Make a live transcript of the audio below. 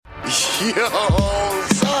Yo,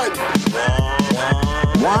 son.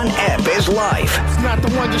 One ep is life. It's not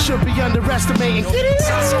the one you should be underestimating.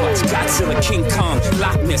 Sasquatch, Godzilla, King Kong,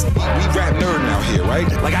 Loch Ness. We rap nerd now here, right?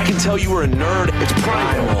 Like, I can tell you were a nerd. It's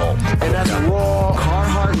primal. And that's raw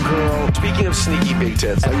Carhartt girl. Speaking of sneaky big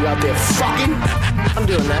tits, Are you out there fucking? I'm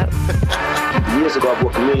doing that. Years ago, I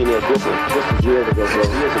broke $1 million Brooklyn. This was years ago,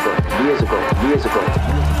 bro. Years ago.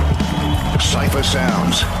 Cypher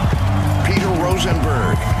Sounds. Peter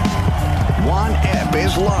Rosenberg. One ep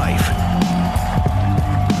is life.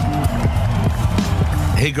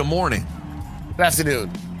 Hey, good morning. Good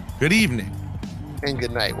afternoon. Good evening. And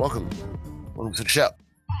good night. Welcome to the show.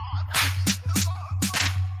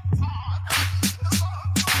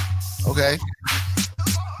 Okay.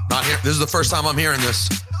 Not here. This is the first time I'm hearing this.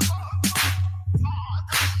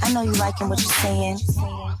 I know you liking what you're saying.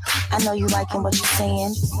 I know you liking what you're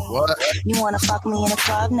saying. What? You wanna fuck me in the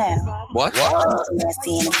club now? What?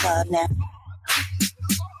 Nasty in the club now.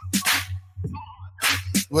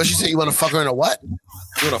 What she said? You want to fuck her in a what?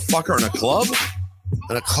 You want to fuck her in a club?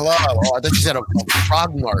 In a club. Oh, I thought you said a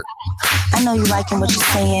frog mart. I know you liking what you're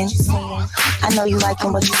saying. I know you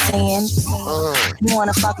liking what you're saying. You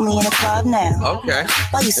wanna fuck me in the club now? Okay.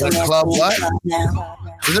 Why you so In a nasty club in what? the club now?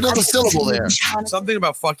 There's another syllable there. Something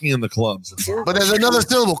about fucking in the clubs. But there's another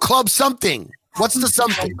syllable. Club something. What's the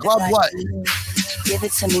something? Club what? Give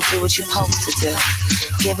it to me, do what you're supposed to do.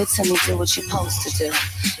 Give it to me, do what you're supposed to do.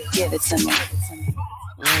 Give it to me.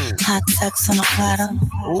 Hot sex on a platter.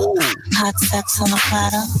 Ooh. Hot sex on a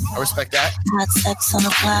platter. I respect that. Hot sex on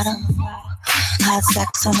a platter. Hot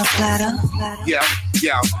sex on a platter. Yeah.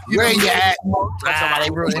 Where you at?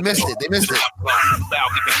 They missed it.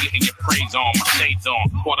 Getting your praise on, my shades on,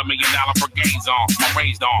 $250,000 brigades on, my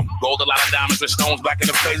raised on, gold, a lot of diamonds with stones back in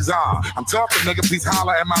the face on. I'm talking, nigga, please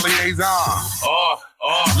holler at my liaison.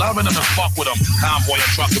 Loving them and fuck with them. Convoy and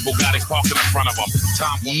truck, the Bugatti's parked in front of them.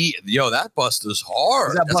 Yo, that Busta's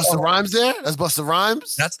hard. Is that Busta Rhymes there? That's Busta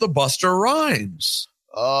Rhymes? That's the Busta Rhymes.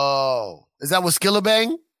 Oh. Is that with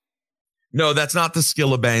Skillabang? No, that's not the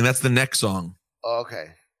Skillabang. That's the next song. Oh,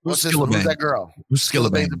 okay. Who's Who's Skillabang? that girl? Who's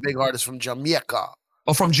Skillabang? Skillabang's a big artist from Jamaica.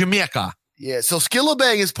 Oh, from Jamaica. Yeah, so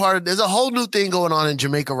Skillabang is there's a whole new thing going on in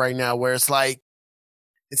Jamaica right now where it's like,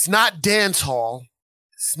 it's not dance hall.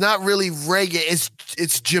 It's not really reggae.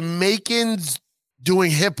 It's Jamaicans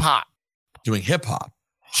doing hip hop. Doing hip hop.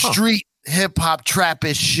 Street hip hop,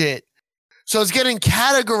 trappish shit. So it's getting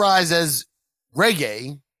categorized as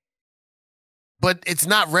reggae, but it's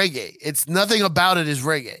not reggae. It's nothing about it is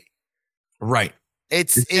reggae. Right.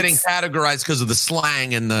 It's getting categorized because of the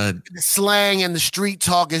slang and the slang and the street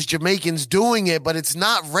talk is Jamaicans doing it, but it's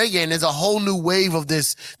not reggae. And there's a whole new wave of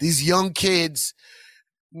these young kids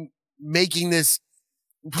making this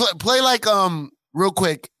play like real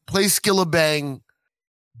quick, play Skillabang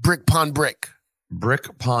Brick Pon Brick.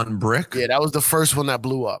 Brick Pon Brick? Yeah, that was the first one that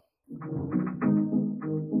blew up.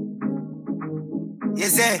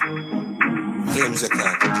 Yes, sir.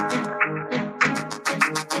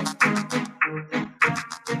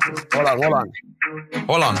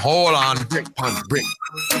 Hold on. Brick Pon Brick.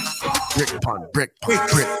 Brick Pon Brick Pon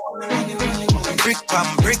Brick. Brick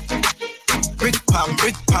Pon Brick. Brick Pon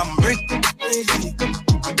Brick Pon Brick.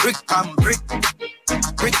 Brick Pon Brick.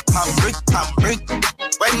 Brick Pon Brick Pon Brick.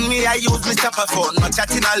 When me I use my stopper phone, no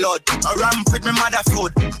chatting a lot. I ramp with my mother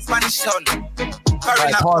food. Spanish son.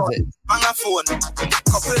 Right, pause it. Bang a phone.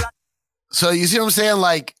 Couple. So you see what I'm saying?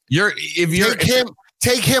 Like,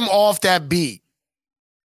 take him off that beat.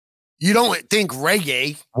 You don't think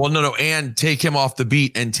reggae. Well, no, and take him off the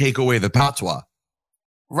beat and take away the patois.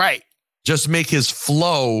 Right. Just make his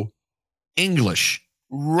flow English.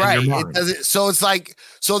 Right. So it's like,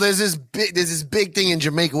 so there's this big thing in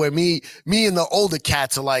Jamaica where me and the older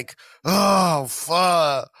cats are like, oh,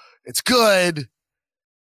 fuck, it's good,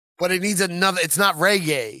 but it needs it's not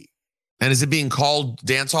reggae. And is it being called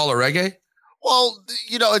dancehall or reggae? Well,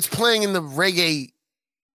 it's playing in the reggae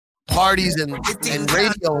parties and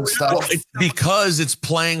radio and stuff. Well, it's because it's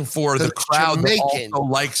playing for the crowd Jamaican that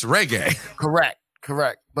also likes reggae. Correct.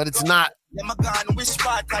 But it's not. Well,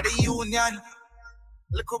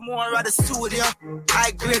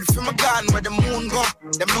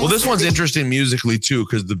 this one's interesting musically too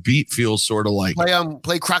because the beat feels sort of like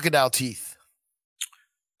play Crocodile Teeth.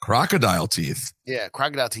 Crocodile Teeth. Yeah,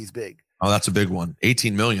 Crocodile Teeth's big. Oh, that's a big one.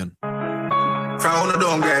 18 million. Is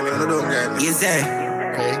that?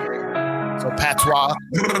 Okay. So patois.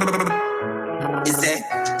 Is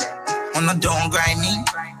that? On a down grinding.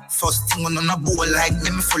 First thing on a bowl like me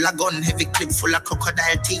full of gun, heavy clip full of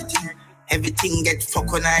crocodile teeth. Everything get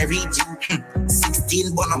fuck when I read you.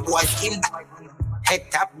 16 bun boy skin. Head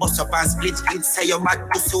tap, bust up and split. Say your bad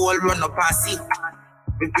pussy all run up and sit.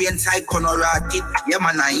 We be inside corner it. Yeah,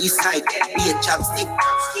 man, I east side. Be a chopstick.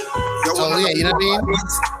 So, yeah, you know what I mean?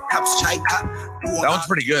 Top striker. That one's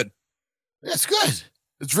pretty good. That's good.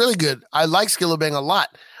 It's really good. I like Skillabang a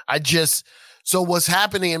lot. So what's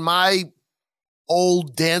happening in my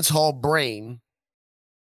old dance hall brain,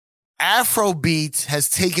 Afrobeat has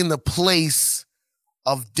taken the place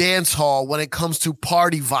of dance hall when it comes to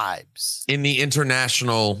party vibes. In the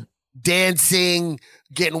international dancing,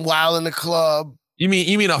 getting wild in the club. You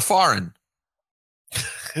mean a foreign?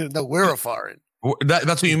 No, we're a foreign. That's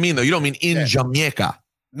what you mean, though. You don't mean in Jamaica.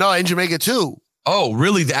 No, in Jamaica too. Oh,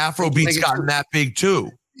 really? The Afrobeats gotten that big too?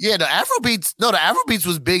 Yeah, the Afrobeats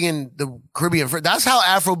was big in the Caribbean. That's how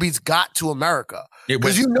Afrobeats got to America.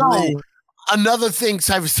 Because another thing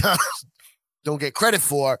Cypher Sounds don't get credit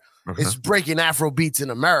for is breaking Afrobeats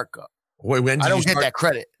in America. Wait, I don't get that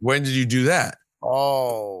credit. When did you do that?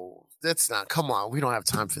 Oh, come on. We don't have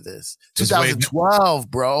time for this. 2012,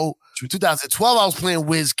 bro. 2012, I was playing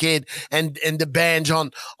WizKid and the band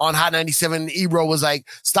on Hot 97. Ebro was like,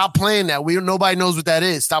 stop playing that. Nobody knows what that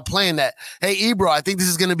is. Stop playing that. Hey, Ebro, I think this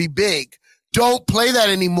is going to be big. Don't play that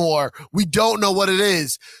anymore. We don't know what it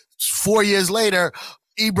is. 4 years later,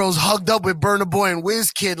 Ebro's hugged up with Burna Boy and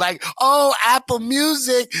WizKid like, oh, Apple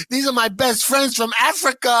Music. These are my best friends from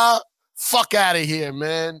Africa. Fuck out of here,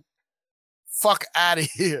 man. Fuck out of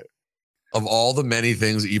here. Of all the many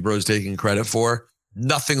things Ebro's taking credit for,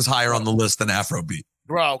 nothing's higher on the list than Afrobeat.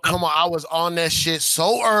 Bro, come on. I was on that shit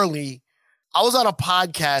so early. I was on a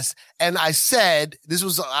podcast and I said, this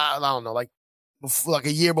was, I don't know, like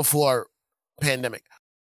a year before pandemic.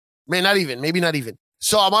 Man, maybe not even.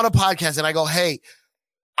 So I'm on a podcast and I go, hey,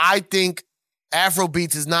 I think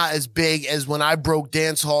Afrobeats is not as big as when I broke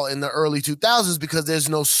dancehall in the early 2000s because there's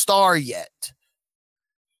no star yet.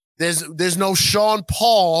 There's no Sean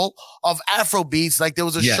Paul of Afrobeats like there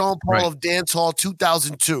was a Sean Paul of dancehall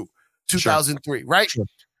 2002, 2003, right? Sure.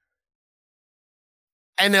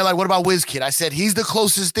 And they're like, what about WizKid? I said, he's the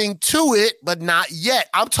closest thing to it, but not yet.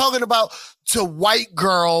 I'm talking about to white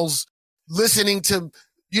girls listening to,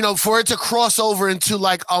 for it to cross over into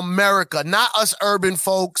like America, not us urban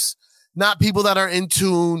folks, not people that are in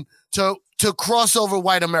tune, to cross over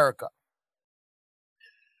white America.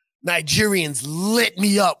 Nigerians lit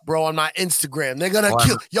me up, bro, on my Instagram. They're going to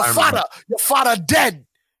kill your father dead.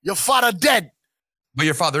 Your father dead. But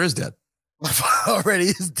your father is dead. My father already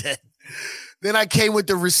is dead. Then I came with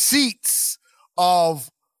the receipts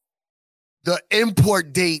of the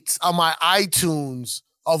import dates on my iTunes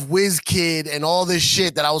of WizKid and all this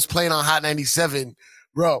shit that I was playing on Hot 97.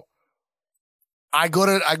 Bro, I go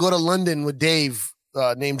to London with Dave,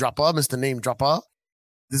 name dropper, Mr. Name Dropper.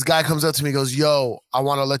 This guy comes up to me and goes, yo, I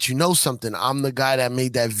want to let you know something. I'm the guy that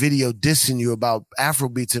made that video dissing you about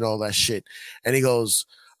Afrobeats and all that shit. And he goes,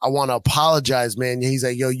 I want to apologize, man. He's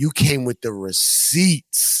like, yo, you came with the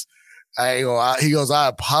receipts. He goes, I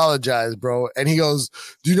apologize, bro. And he goes,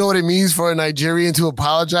 do you know what it means for a Nigerian to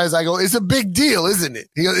apologize? I go, it's a big deal, isn't it?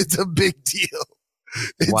 He goes, it's a big deal.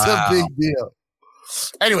 It's a big deal.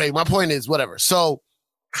 Anyway, my point is, whatever. So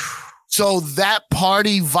that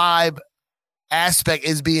party vibe aspect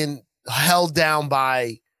is being held down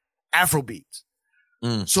by Afrobeats.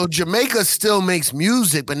 So Jamaica still makes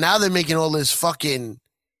music, but now they're making all this fucking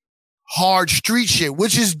hard street shit,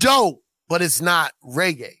 which is dope, but it's not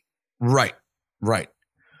reggae. Right.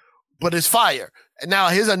 But it's fire. And now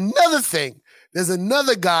here's another thing. There's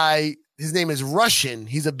another guy, his name is Russian.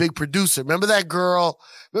 He's a big producer. Remember that girl?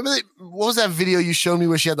 What was that video you showed me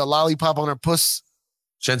where she had the lollipop on her puss?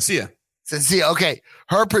 Shensia, okay.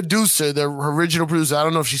 Her producer, her original producer, I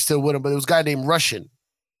don't know if she's still with him, but it was a guy named Russian.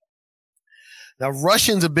 Now,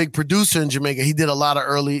 Russian's a big producer in Jamaica. He did a lot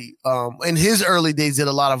of in his early days, did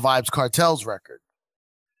a lot of Vybz Kartel's record.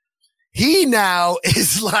 He now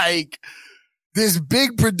is like this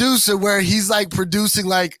big producer where he's like producing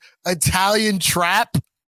like Italian trap.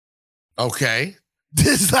 Okay.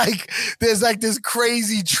 There's like this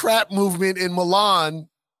crazy trap movement in Milan.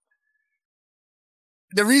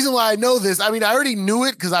 The reason why I know this, I mean, I already knew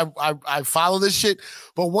it because I follow this shit.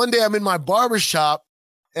 But one day I'm in my barbershop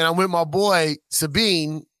and I'm with my boy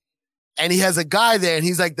Sabine, and he has a guy there, and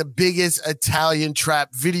he's like the biggest Italian trap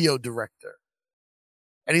video director.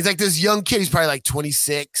 And he's like this young kid. He's probably like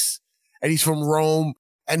 26, and he's from Rome.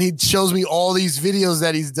 And he shows me all these videos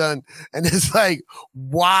that he's done, and it's like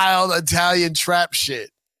wild Italian trap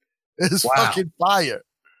shit. It's fucking fire.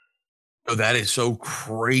 Oh, that is so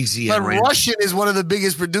crazy. But Russian is one of the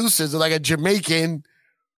biggest producers, like a Jamaican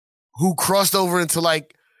who crossed over into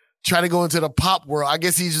like trying to go into the pop world. I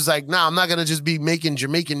guess he's just like, nah, I'm not going to just be making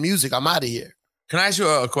Jamaican music. I'm out of here. Can I ask you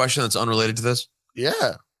a question that's unrelated to this?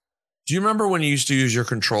 Yeah. Do you remember when you used to use your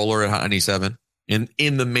controller at Hot 97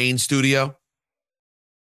 in the main studio?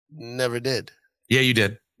 Never did. Yeah, you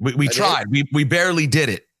did. We tried. We barely did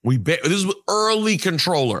it. This was early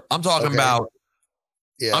controller. I'm talking about.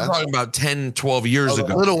 Yeah. I'm talking about 10, 12 years ago.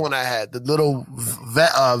 The little one I had, the little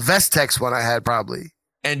Vestex one I had probably.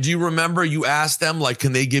 And do you remember you asked them, like,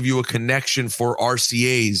 can they give you a connection for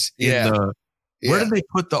RCAs where did they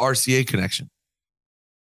put the RCA connection?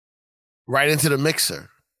 Right into the mixer.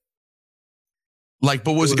 Like,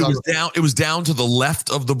 but it was down to the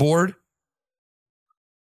left of the board?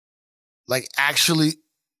 Like, actually.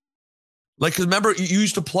 Like, 'cause remember, you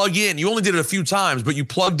used to plug in. You only did it a few times, but you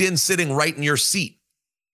plugged in sitting right in your seat.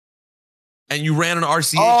 And you ran an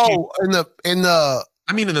RCA. Oh, in the in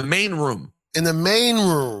the main room. In the main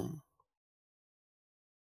room.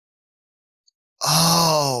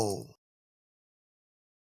 Oh.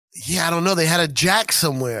 Yeah, I don't know. They had a jack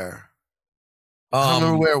somewhere. I don't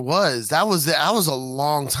remember where it was. That was a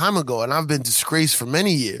long time ago, and I've been disgraced for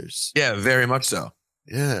many years. Yeah, very much so.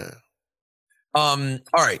 Yeah. All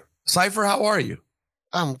right. Cypher, how are you?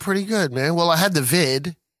 I'm pretty good, man. Well, I had the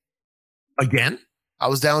vid. Again? I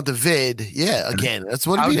was down with the vid. Yeah, again. That's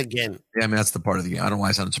what I mean again. Yeah, I mean, that's the part of the game. I don't know why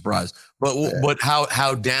I sounded surprised. But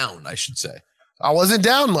how down, I should say. I wasn't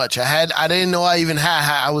down much. I didn't know I even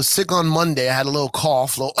had. I was sick on Monday. I had a little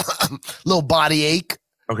cough, little body ache.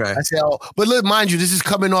 Okay. I said, but look, mind you, this is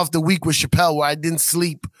coming off the week with Chappelle where I didn't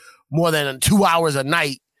sleep more than 2 hours a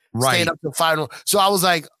night. Right. Staying up to final. So I was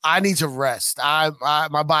like, I need to rest.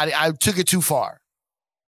 My body, I took it too far.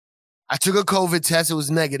 I took a COVID test. It was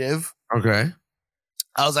negative. Okay.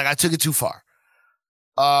 I was like, I took it too far.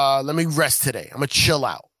 Let me rest today. I'm going to chill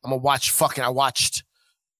out. I'm going to watch I watched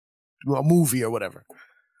a movie or whatever.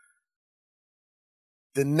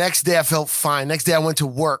 The next day I felt fine. Next day I went to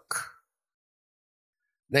work.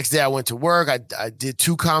 I did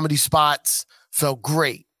 2 comedy spots. Felt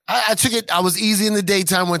great. I took it. I was easy in the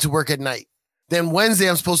daytime, went to work at night. Then Wednesday,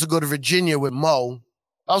 I'm supposed to go to Virginia with Mo.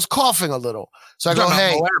 I was coughing a little. So I go,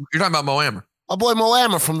 hey. You're talking about Mo Amer. My boy Mo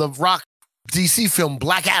Amer from the Rock DC film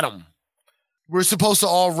Black Adam. We're supposed to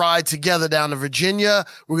all ride together down to Virginia.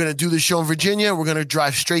 We're going to do the show in Virginia. We're going to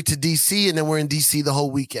drive straight to DC, and then we're in DC the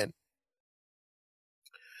whole weekend.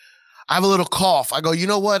 I have a little cough. I go, you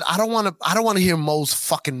know what? I don't want to hear Mo's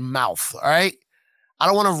fucking mouth, all right? I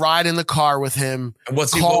don't want to ride in the car with him. And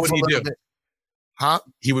what would he do? Huh?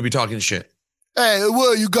 He would be talking shit. Hey,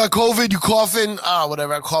 well, you got COVID? You coughing?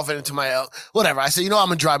 Whatever. I'm coughing into my whatever. I said, you know, I'm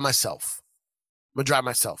going to drive myself.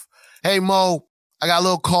 Hey, Mo, I got a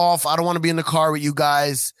little cough. I don't want to be in the car with you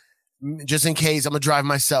guys. Just in case, I'm going to drive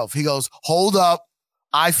myself. He goes, hold up.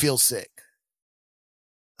 I feel sick.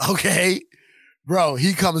 Okay. Bro,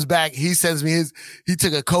 he comes back. He sends me he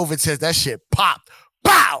took a COVID test. That shit popped.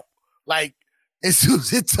 Pow! Like, as soon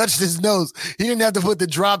as it touched his nose, he didn't have to put the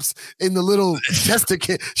drops in the little tester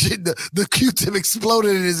kit. Shit, the Q-tip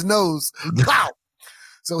exploded in his nose. Pow!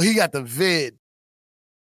 So he got the vid.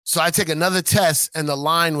 So I take another test, and the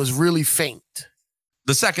line was really faint.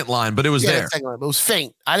 The second line, but it was there. The second line, but it was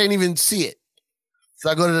faint. I didn't even see it. So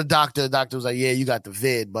I go to the doctor. The doctor was like, yeah, you got the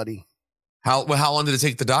vid, buddy. How long did it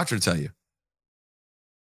take the doctor to tell you?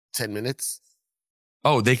 10 minutes.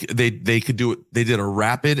 Oh, they could do it. They did a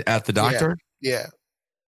rapid at the doctor? Yeah.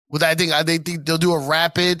 Well, I think they'll do a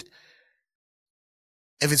rapid.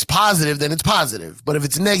 If it's positive, then it's positive. But if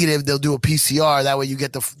it's negative, they'll do a PCR. That way you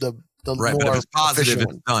get the right, more but if it's positive, it's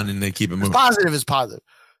one. done, and they keep it moving. If positive is positive.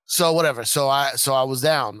 So whatever. So I was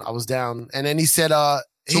down. and then he said, so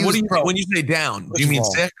what do you when you say down? Do you mean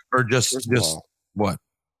sick or just what?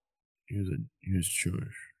 He was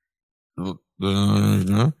Jewish.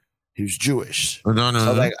 He was Jewish. So I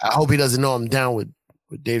was like, I hope he doesn't know I'm down with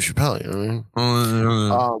Dave Chappelle. You know what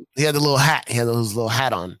I mean? He had the little hat. He had his little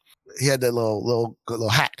hat on. He had that little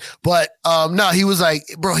hat. But no, he was like,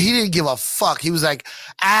 bro, he didn't give a fuck. He was like,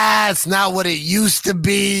 it's not what it used to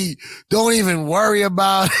be. Don't even worry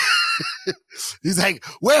about it. He's like,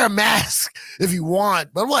 wear a mask if you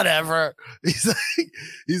want, but whatever.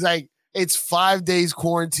 He's like, it's 5 days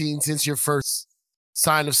quarantine since your first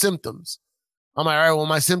sign of symptoms. I'm like, all right, well,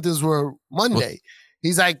 my symptoms were Monday.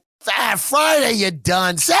 He's like, Friday, you're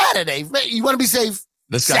done. Saturday, you want to be safe?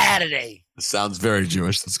 Saturday. This sounds very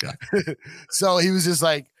Jewish, this guy. So he was just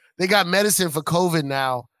like, they got medicine for COVID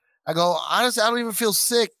now. I go, honestly, I don't even feel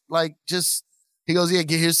sick. Like, just, he goes, yeah,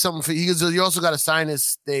 here's something for you. He goes, you also got a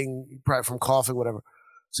sinus thing probably from coughing, whatever.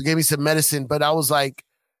 So he gave me some medicine, but I was like,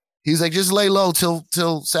 he was like, just lay low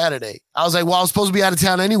till Saturday. I was like, well, I was supposed to be out of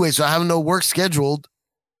town anyway, so I have no work scheduled.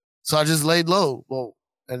 So I just laid low. Well,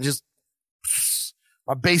 and just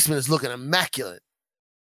My basement is looking immaculate.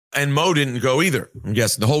 And Mo didn't go either. I'm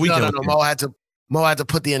guessing the whole weekend. No. Mo had to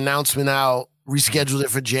put the announcement out, rescheduled it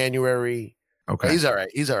for January. Okay. He's all right.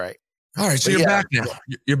 All right, so you're back now.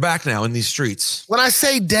 You're back now in these streets. When I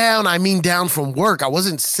say down, I mean down from work. I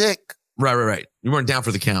wasn't sick. Right. You weren't down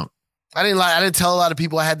for the count. I didn't tell a lot of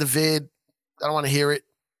people I had the vid. I don't want to hear it.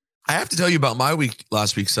 I have to tell you about my week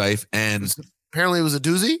last week, Saif, and apparently it was a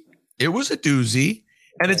doozy. It was a doozy,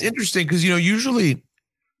 and it's interesting because usually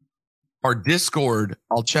our Discord,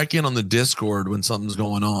 I'll check in on the Discord when something's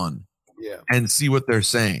going on, and see what they're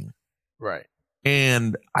saying. Right.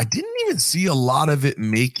 And I didn't even see a lot of it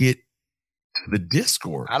make it to the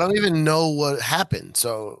Discord. I don't even know what happened,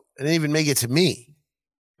 so it didn't even make it to me.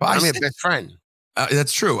 I'm your best friend.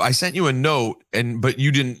 That's true. I sent you a note, but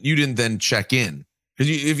you didn't then check in because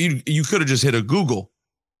if you could have just hit a Google.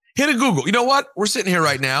 Hit a Google. You know what? We're sitting here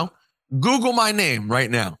right now. Google my name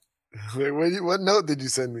right now. Wait, what note did you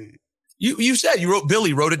send me? You said you wrote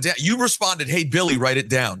Billy, wrote it down. You responded, "Hey Billy, write it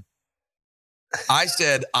down." I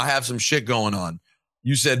said, "I have some shit going on."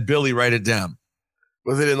 You said, "Billy, write it down."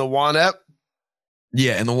 Was it in the One app?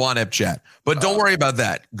 Yeah, in the One app chat. But don't worry about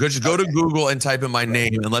that. Just go to Google and type in my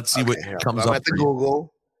name and let's see what comes up. I'm at the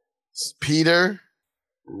Google. It's Peter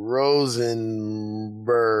Rosenberg.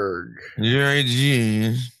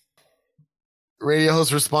 Yeah, radio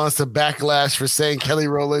host responds to backlash for saying Kelly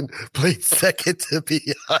Rowland played second to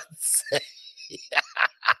Beyonce.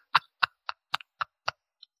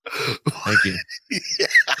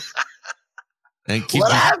 Thank you. And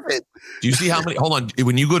what happened? Do you see how many? Hold on.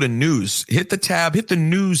 When you go to news, hit the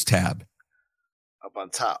news tab. Up on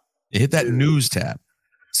top. Hit that news tab.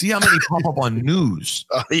 See how many pop up on news.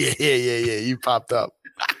 Oh, yeah. You popped up.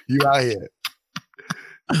 You out here.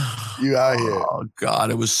 Oh, God.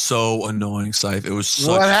 It was so annoying, Saif. It was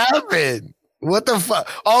what happened? What the fuck?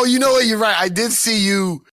 Oh, you know what? You're right. I did see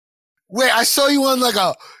you. Wait, I saw you on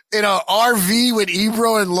in a RV with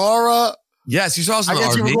Ebro and Laura. Yes, you saw us in the RV. I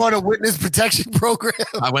guess you were going to witness protection program.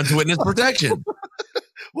 I went to witness protection.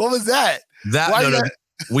 What was that?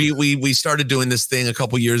 We started doing this thing a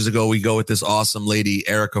couple years ago. We go with this awesome lady,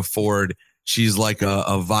 Erica Ford. She's like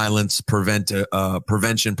a violence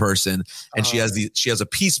prevention person, and she has a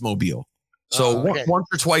Peacemobile. So once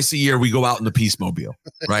or twice a year, we go out in the Peacemobile,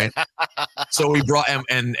 right? So we brought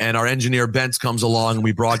and our engineer Bentz comes along and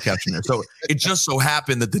we broadcast from there. So it just so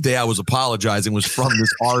happened that the day I was apologizing was from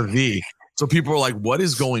this RV. So people were like, "What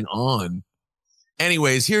is going on?"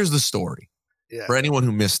 Anyways, here's the story for anyone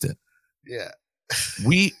who missed it. Yeah,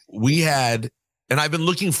 we had, and I've been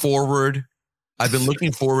looking forward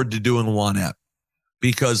to doing One App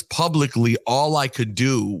because publicly all I could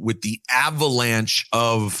do with the avalanche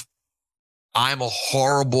of I'm a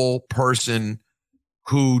horrible person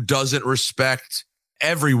who doesn't respect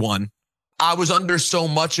everyone. I was under so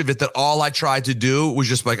much of it that all I tried to do was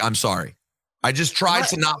just like, I'm sorry. I just tried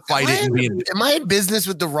to not fight it. Am I in business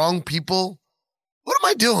with the wrong people? What am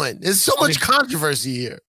I doing? There's so much controversy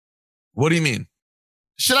here. What do you mean?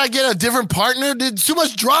 Should I get a different partner? There's too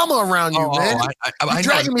much drama around you, man. You're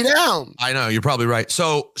dragging me down. I know. You're probably right.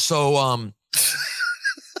 So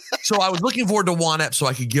I was looking forward to One App so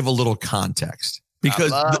I could give a little context.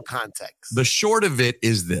 Because context. The short of it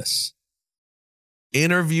is this.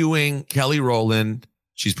 Interviewing Kelly Rowland.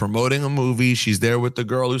 She's promoting a movie. She's there with the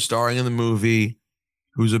girl who's starring in the movie,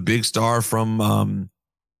 who's a big star from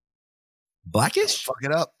Blackish? Don't fuck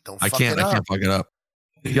it up. I can't fuck it up.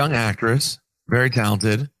 Young actress, very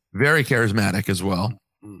talented, very charismatic as well.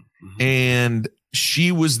 Mm-hmm. And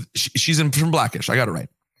she's from Blackish. I got it right.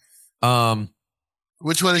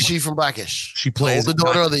 Which one is she from Blackish? She plays the older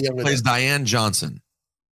daughter or the younger? Plays Diane Johnson.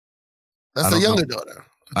 That's the younger daughter.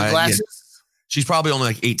 The glasses. Yeah. She's probably only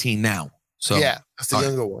like 18 now. So yeah, that's the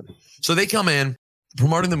younger one. So they come in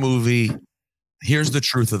promoting the movie. Here's the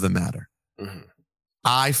truth of the matter. Mm-hmm.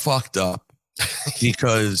 I fucked up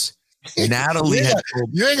because Natalie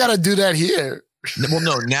you ain't got to do that here. Well,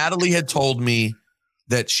 no, Natalie had told me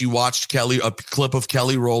that she watched a clip of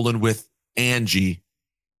Kelly Rowland with Angie.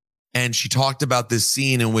 And she talked about this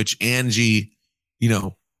scene in which Angie,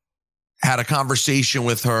 had a conversation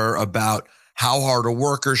with her about how hard a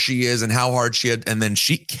worker she is and how hard she had. And then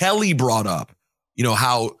Kelly brought up,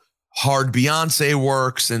 how hard Beyonce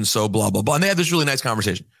works. And so blah, blah, blah. And they had this really nice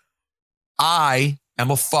conversation. I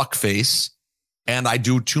am a fuckface and I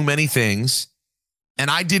do too many things.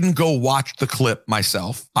 And I didn't go watch the clip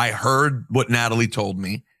myself. I heard what Natalie told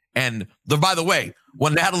me. And by the way,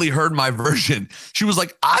 when Natalie heard my version, she was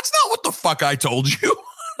like, that's not what the fuck I told you.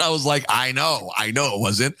 I was like, I know it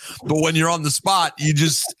wasn't. But when you're on the spot,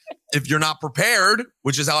 if you're not prepared,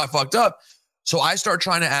 which is how I fucked up. So I start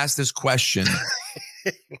trying to ask this question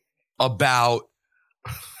about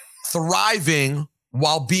thriving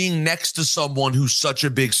while being next to someone who's such a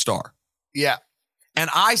big star. Yeah. And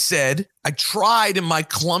I said, I tried in my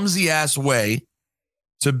clumsy ass way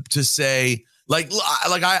to say,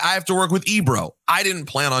 like I have to work with Ebro. I didn't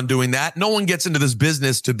plan on doing that. No one gets into this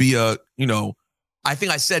business to be a, I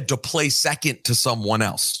think I said to play second to someone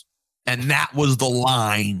else. And that was the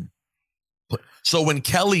line. So when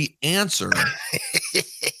Kelly answered,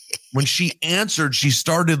 she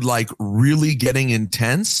started like really getting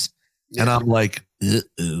intense. Yeah. And I'm like,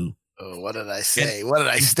 uh-oh. Oh, what did I say? What did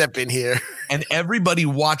I step in here? And everybody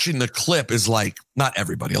watching the clip is like, not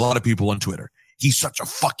everybody, a lot of people on Twitter. He's such a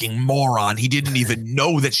fucking moron. He didn't even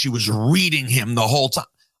know that she was reading him the whole time.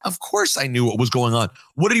 Of course I knew what was going on.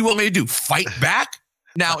 What did he want me to do? Fight back?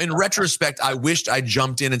 Now, in retrospect, I wished I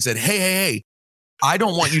jumped in and said, hey, I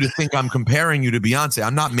don't want you to think I'm comparing you to Beyonce.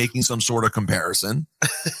 I'm not making some sort of comparison.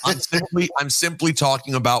 I'm simply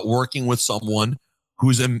talking about working with someone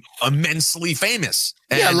who's immensely famous.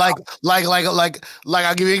 And yeah, like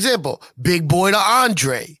I'll give you an example. Big Boy to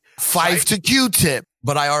Andre, Fife to Q-Tip.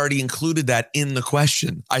 But I already included that in the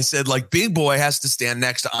question. I said, like, Big Boy has to stand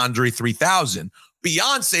next to Andre 3000.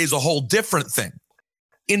 Beyonce is a whole different thing.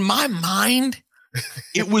 In my mind,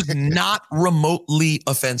 it was not remotely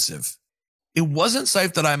offensive. It wasn't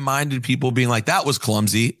safe that I minded people being like, that was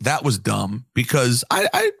clumsy, that was dumb, because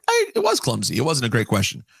it was clumsy. It wasn't a great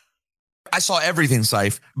question. I saw everything,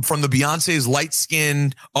 Saif, from the Beyonce's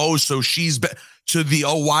light-skinned, so she's to the,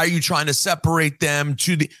 why are you trying to separate them,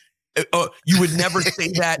 to the, you would never say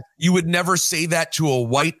that. You would never say that to a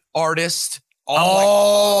white artist.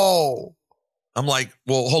 I'm like,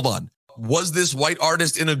 well, hold on. Was this white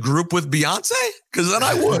artist in a group with Beyonce? Because then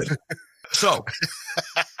I would. So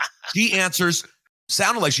she answers,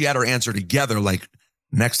 sounded like she had her answer together. Like,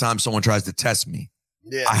 next time someone tries to test me,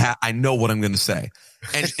 I know what I'm going to say.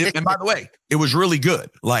 And by the way, it was really good.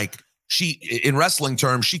 Like, she, in wrestling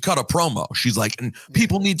terms, she cut a promo. She's like, and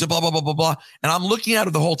people need to blah, blah, blah, blah, blah. And I'm looking at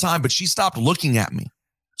her the whole time, but she stopped looking at me.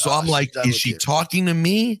 So I'm like, is she talking to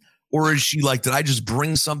me? Or is she like, did I just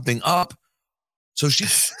bring something up? So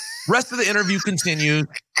rest of the interview continues.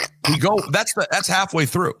 We go, that's halfway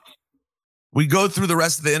through. We go through the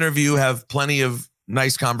rest of the interview, have plenty of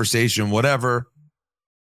nice conversation, whatever.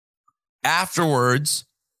 Afterwards,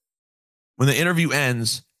 when the interview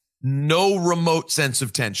ends, no remote sense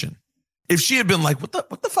of tension. If she had been like, what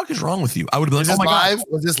the fuck is wrong with you? I would have been like, oh my God.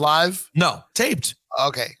 Was this live? No, taped.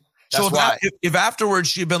 Okay. So if afterwards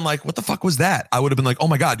she had been like, what the fuck was that? I would have been like, oh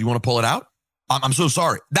my God, do you want to pull it out? I'm so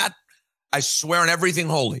sorry. That, I swear on everything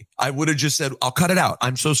holy, I would have just said, I'll cut it out.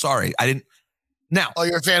 I'm so sorry. I didn't. Now. Oh,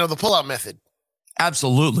 you're a fan of the pull-out method.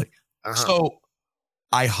 Absolutely. So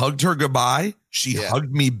I hugged her goodbye. She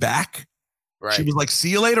hugged me back. Right. She was like,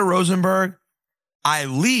 see you later, Rosenberg. I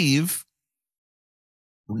leave.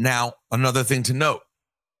 Now, another thing to note.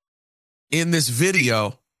 In this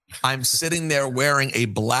video, I'm sitting there wearing a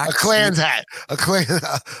black Klan's hat.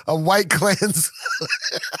 A white Klan's.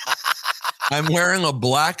 I'm wearing a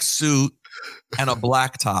black suit and a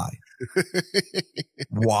black tie.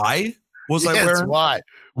 Why was I wearing? Why?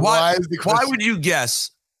 Why would you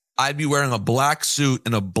guess I'd be wearing a black suit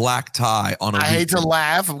and a black tie on a weekend? Hate to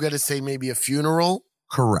laugh. I'm going to say maybe a funeral.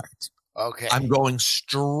 Correct. Okay. I'm going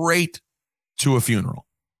straight to a funeral.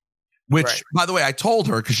 Which, by the way, I told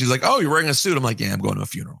her because she's like, oh, you're wearing a suit. I'm like, yeah, I'm going to a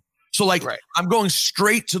funeral. So like, I'm going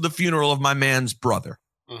straight to the funeral of my man's brother.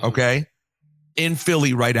 Okay. In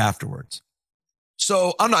Philly right afterwards.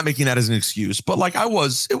 So I'm not making that as an excuse, but like it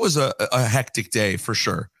was a hectic day for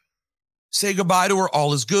sure. Say goodbye to her.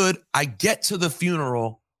 All is good. I get to the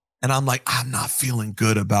funeral and I'm like, I'm not feeling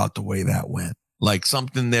good about the way that went. Like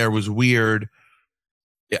something there was weird.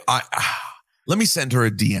 Let me send her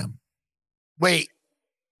a DM. Wait.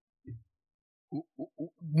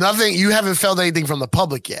 Nothing. You haven't felt anything from the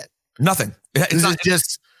public yet. Nothing. This is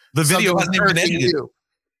just the video hasn't even been edited. Okay.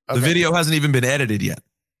 The video hasn't even been edited yet.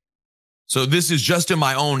 So this is just in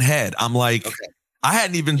my own head. I'm like, I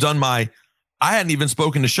hadn't even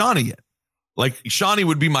spoken to Shawnee yet. Like Shawnee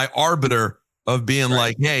would be my arbiter of being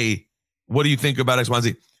like, hey, what do you think about X, Y,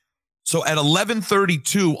 Z? So at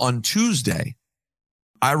 11:32 on Tuesday,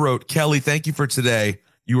 I wrote, Kelly, thank you for today.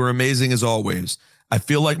 You were amazing as always. I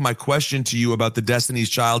feel like my question to you about the Destiny's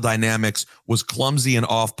Child dynamics was clumsy and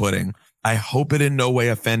off-putting. I hope it in no way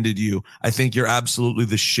offended you. I think you're absolutely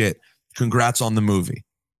the shit. Congrats on the movie.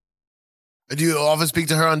 Do you often speak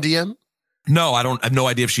to her on DM? No, I have no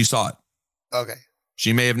idea if she saw it. Okay.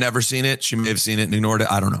 She may have never seen it. She may have seen it and ignored it.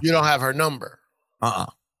 I don't know. You don't have her number.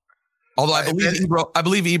 Although I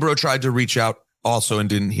believe Ebro tried to reach out also and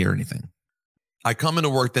didn't hear anything. I come into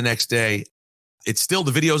work the next day it's still,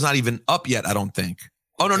 the video's not even up yet, I don't think.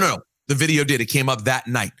 Oh, no. The video did. It came up that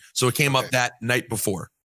night. So it came up that night before.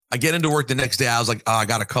 I get into work the next day. I was like, I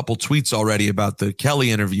got a couple tweets already about the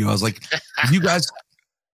Kelly interview. I was like, did you guys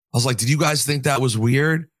think that was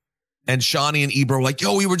weird? And Shawnee and Ebro were like,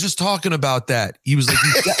 yo, we were just talking about that. He was like,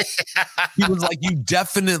 you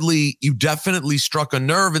definitely struck a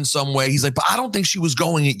nerve in some way. He's like, but I don't think she was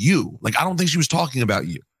going at you. Like, I don't think she was talking about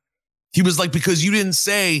you. He was like, because you didn't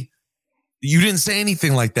say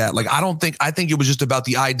anything like that. Like, I think it was just about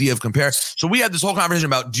the idea of compare. So we had this whole conversation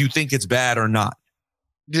about, do you think it's bad or not?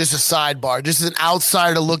 Just a sidebar. Just an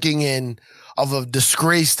outsider looking in of a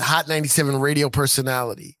disgraced Hot 97 radio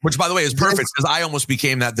personality. Which, by the way, is perfect because I almost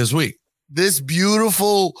became that this week. This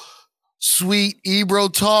beautiful, sweet Ebro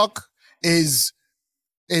talk is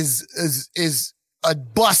a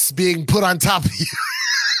bus being put on top of you.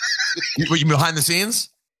 You behind the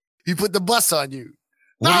scenes? He put the bus on you.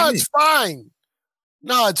 What No, do you it's fine.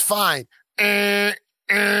 No, it's fine. Well,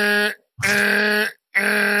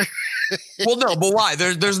 no, but why?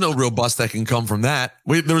 There's no real bust that can come from that.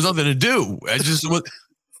 There was nothing to do. I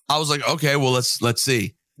was like, okay, well, let's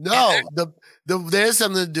see. No, there's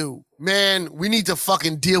something to do. Man, we need to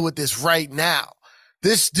fucking deal with this right now.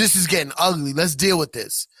 This is getting ugly. Let's deal with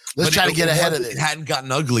this. Let's try to get ahead of this. It hadn't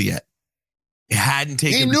gotten ugly yet. It hadn't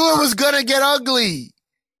taken. He knew it was gonna get ugly.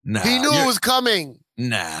 Nah, he knew it was coming.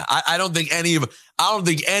 Nah, I don't think any of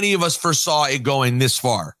us foresaw it going this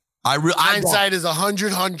far. Hindsight is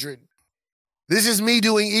 100. This is me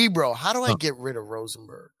doing Ebro. How do I get rid of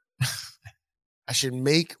Rosenberg? I should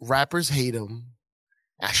make rappers hate him.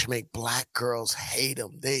 I should make black girls hate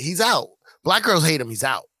him. He's out. Black girls hate him. He's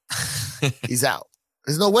out. He's out.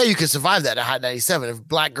 There's no way you can survive that at Hot 97 if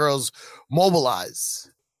black girls mobilize.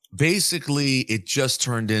 Basically, it just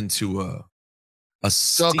turned into a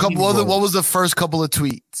what was the first couple of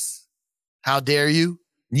tweets? How dare you?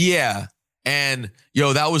 Yeah. And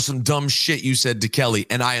yo, that was some dumb shit you said to Kelly.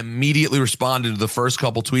 And I immediately responded to the first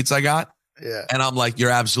couple tweets I got. Yeah. And I'm like,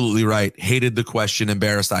 you're absolutely right. Hated the question.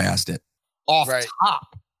 Embarrassed I asked it. Off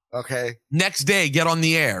top. Okay. Next day, get on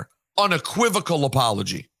the air. Unequivocal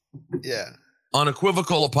apology. Yeah.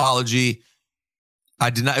 Unequivocal apology.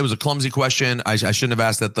 I did not. It was a clumsy question. I shouldn't have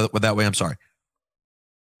asked that way. I'm sorry.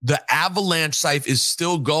 The avalanche Syph is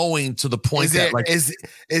still going to the point is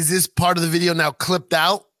this part of the video now clipped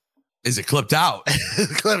out? Is it clipped out?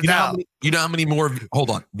 Clipped out. You know how many more? Hold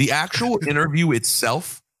on. The actual interview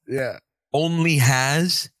itself, only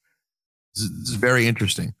has. This is very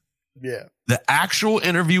interesting. Yeah. The actual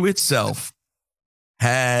interview itself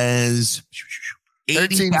has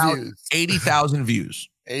 80,000 views. 80,000 views.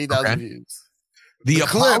 80,000 views. The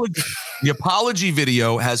apology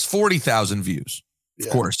video has 40,000 views. Of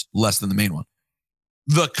course, less than the main one.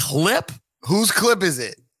 The clip. Whose clip is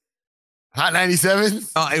it? Hot 97?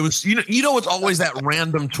 It was, you know, it's always that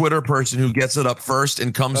random Twitter person who gets it up first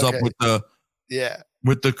and comes up with the,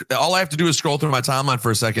 all I have to do is scroll through my timeline for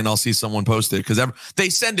a second. I'll see someone post it because they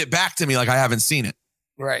send it back to me like I haven't seen it.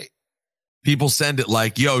 Right. People send it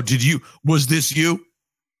like, yo, was this you?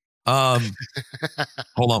 Hold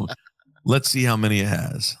on. Let's see how many it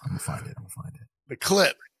has. I'm gonna find it. The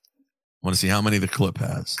clip. I want to see how many the clip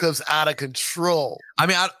has. Clip's out of control. I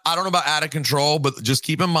mean, I don't know about out of control, but just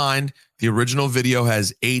keep in mind the original video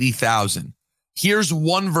has 80,000. Here's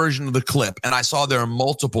one version of the clip, and I saw there are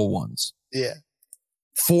multiple ones. Yeah.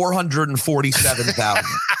 447,000.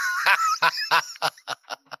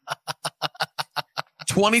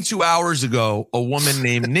 22 hours ago, a woman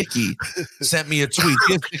named Nikki sent me a tweet.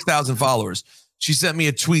 She has 6,000 followers. She sent me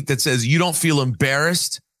a tweet that says, "You don't feel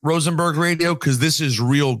embarrassed, Rosenberg Radio, because this is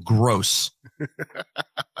real gross."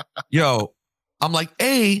 Yo, I'm like,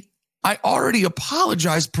 A, I already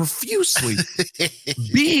apologized profusely.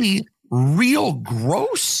 B, real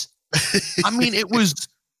gross. I mean, it was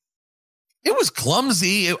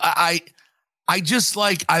clumsy. I just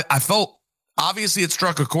like, I felt, obviously it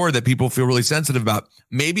struck a chord that people feel really sensitive about.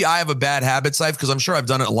 Maybe I have a bad habit, Syph, because I'm sure I've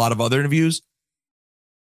done it a lot of other interviews.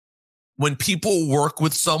 When people work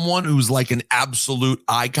with someone who's like an absolute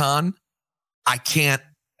icon, I can't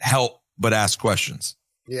help but ask questions.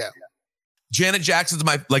 Yeah. Janet Jackson's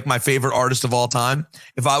my favorite artist of all time.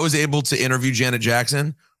 If I was able to interview Janet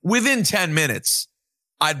Jackson, within 10 minutes,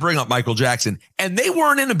 I'd bring up Michael Jackson. And they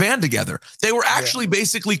weren't in a band together. They were actually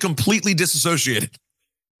basically completely disassociated.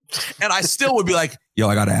 And I still would be like, yo,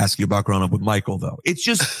 I got to ask you about growing up with Michael, though. It's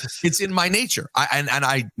just, it's in my nature.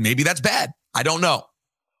 I maybe that's bad. I don't know.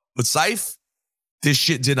 But Syph, this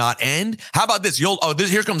shit did not end. How about this?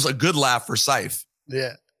 Here comes a good laugh for Syph.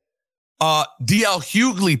 Yeah. DL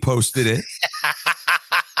Hughley posted it.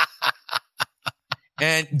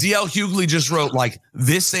 And DL Hughley just wrote like,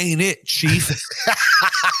 "This ain't it, Chief."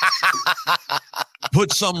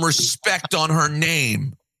 Put some respect on her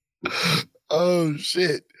name. Oh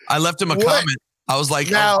shit! I left him a comment. I was like,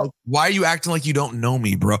 "Why are you acting like you don't know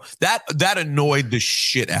me, bro?" That annoyed the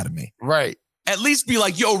shit out of me. Right. At least be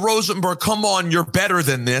like, "Yo, Rosenberg, come on, you're better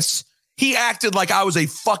than this." He acted like I was a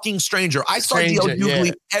fucking stranger. I saw DL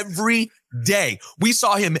Hughley every day. We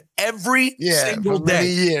saw him every single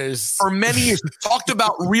day. For many years. Talked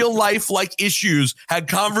about real life like issues, had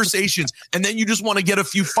conversations, and then you just want to get a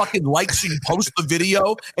few fucking likes so you post the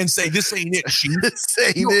video and say, "This ain't it, Chief." This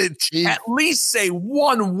ain't it, Chief. At least say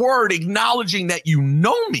one word acknowledging that you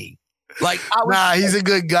know me. Like, he's a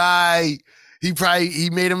good guy. He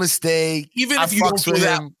made a mistake. Even if you don't go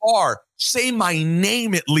that far, say my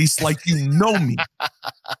name at least like you know me.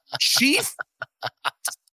 Chief?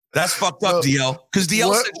 That's fucked up, DL. Because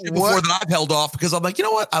DL said shit before that I've held off because I'm like, you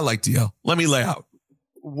know what? I like DL. Let me lay out.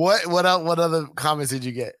 What other comments did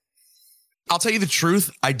you get? I'll tell you the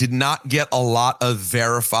truth. I did not get a lot of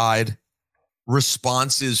verified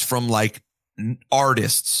responses from like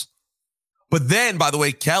artists. But then, by the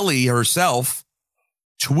way, Kelly herself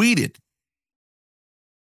tweeted.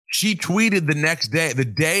 She tweeted the next day, the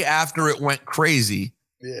day after it went crazy.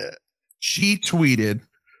 Yeah. She tweeted.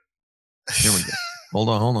 Here we go. Hold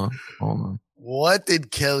on. What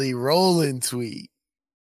did Kelly Rowland tweet?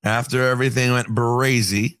 After everything went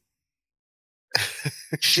brazy,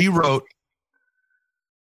 she wrote,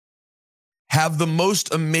 "Have the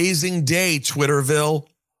most amazing day, Twitterville.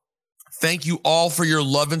 Thank you all for your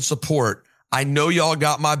love and support. I know y'all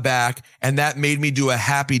got my back, and that made me do a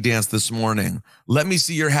happy dance this morning. Let me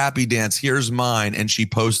see your happy dance. Here's mine." And she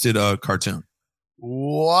posted a cartoon.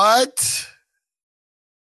 What?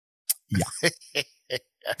 Yeah.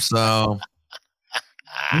 So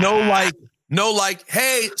no like,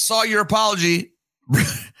 "Hey, saw your apology."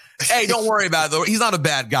 Hey, don't worry about it though. He's not a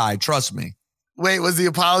bad guy. Trust me. Wait, was the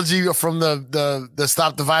apology from the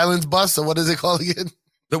Stop the Violence bus? Or what is it called again?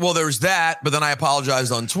 Well, there's that, but then I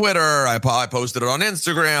apologized on Twitter. I posted it on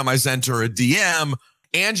Instagram. I sent her a DM.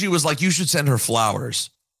 Angie was like, "You should send her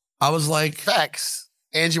flowers." I was like, facts.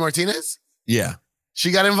 Angie Martinez? Yeah.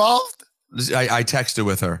 She got involved? I texted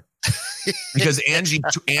with her because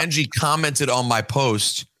Angie commented on my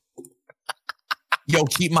post, "Yo,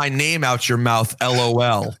 keep my name out your mouth,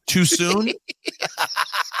 LOL. Too soon?"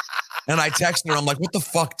 And I texted her. I'm like, "What the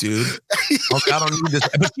fuck, dude? Okay, I don't need this."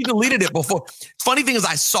 But she deleted it before. Funny thing is,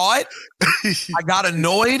 I saw it. I got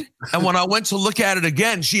annoyed. And when I went to look at it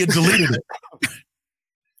again, she had deleted it.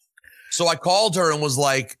 So I called her and was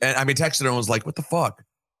like, texted her and was like, "What the fuck?"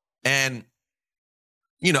 And,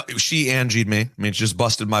 you know, she Angie'd me. I mean, she just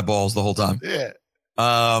busted my balls the whole time. Yeah.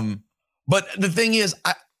 But the thing is,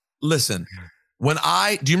 listen, do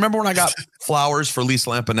you remember when I got flowers for Lisa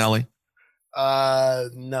Lampanelli?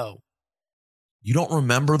 No. You don't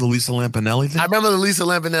remember the Lisa Lampanelli thing? I remember the Lisa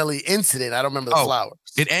Lampanelli incident. I don't remember the flowers.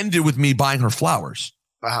 It ended with me buying her flowers.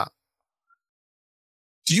 Uh-huh.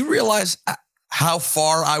 Do you realize how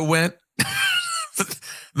far I went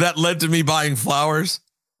that led to me buying flowers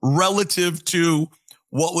relative to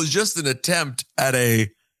what was just an attempt at a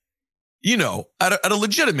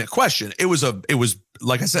legitimate question? It was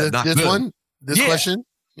like I said, not this good. one? This question?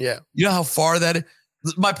 Yeah. You know how far that is?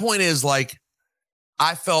 My point is, like,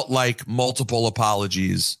 I felt like multiple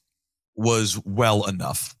apologies was well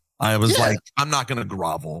enough. I was like, I'm not going to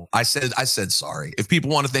grovel. I said sorry. If people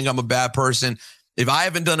want to think I'm a bad person, if I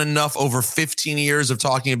haven't done enough over 15 years of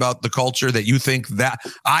talking about the culture that you think that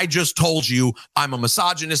I just told you I'm a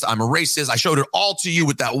misogynist, I'm a racist, I showed it all to you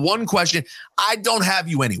with that one question, I don't have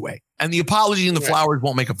you anyway. And the apology and the flowers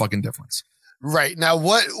won't make a fucking difference. Right. Now,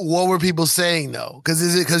 what were people saying, though? Because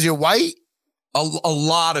is it because you're white? A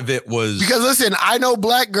lot of it was... Because, listen, I know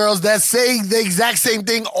black girls that say the exact same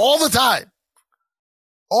thing all the time.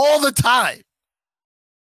 All the time.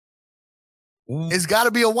 It's got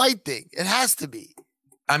to be a white thing. It has to be.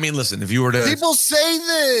 I mean, listen, if you were to... People say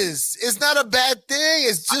this. It's not a bad thing.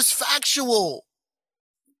 It's just factual.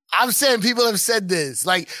 I'm saying people have said this.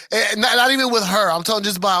 Like, not even with her. I'm talking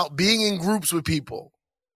just about being in groups with people.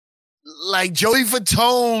 Like Joey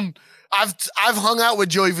Fatone... I've hung out with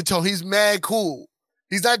Joey Fatone. He's mad cool.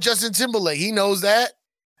 He's not Justin Timberlake. He knows that.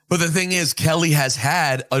 But the thing is, Kelly has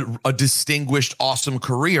had a distinguished, awesome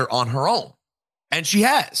career on her own. And she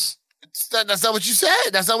has. That's not what you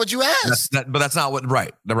said. That's not what you asked. But that's not what,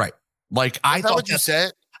 right. Like, I thought what you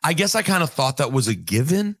said. I guess I kind of thought that was a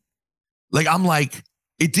given. Like, I'm like,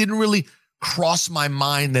 it didn't really cross my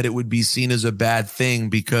mind that it would be seen as a bad thing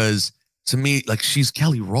because to me, like, she's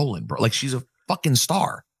Kelly Rowland, bro. Like, she's a fucking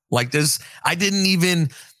star. Like this, I didn't even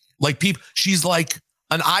like people. She's like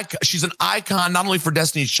an icon. She's an icon not only for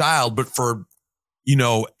Destiny's Child, but for,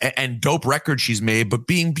 and dope records she's made, but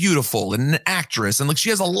being beautiful and an actress. And like, she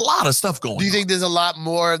has a lot of stuff going on. Do you think there's a lot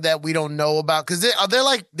more that we don't know about? Because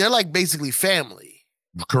they're like basically family.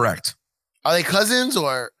 Correct. Are they cousins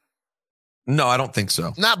or? No, I don't think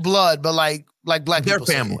so. Not blood, but like black people.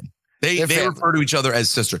 They're family. They refer to each other as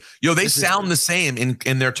sister. They sound the same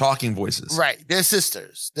in their talking voices. Right. They're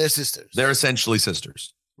sisters. They're essentially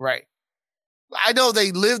sisters. Right. I know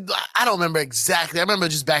they lived, I don't remember exactly. I remember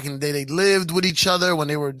just back in the day, they lived with each other when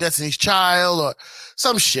they were Destiny's Child or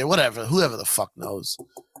some shit, whatever, whoever the fuck knows.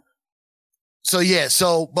 So, yeah.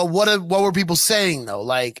 But what were people saying though?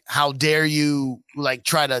 Like, how dare you like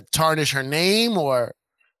try to tarnish her name or?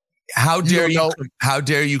 How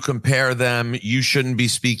dare you compare them? You shouldn't be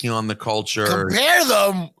speaking on the culture. Compare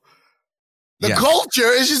them? The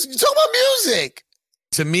culture is just talking about music.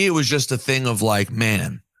 To me, it was just a thing of like,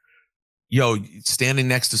 man, standing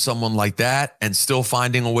next to someone like that and still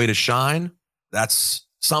finding a way to shine, that's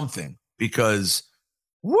something. Because,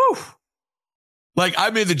 woo, like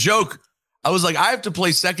I made the joke. I was like, I have to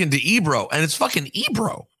play second to Ebro, and it's fucking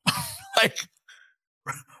Ebro. Like,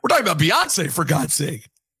 we're talking about Beyonce, for God's sake.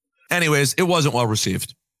 Anyways, it wasn't well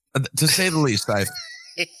received, to say the least.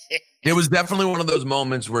 It was definitely one of those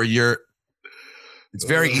moments where it's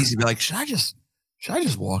very easy to be like, should I just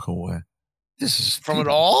walk away? This is from it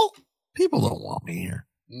all. People don't want me here.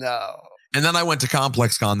 No. And then I went to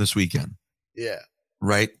Complex Con this weekend. Yeah.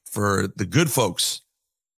 Right. For the good folks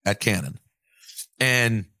at Canon.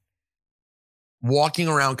 And walking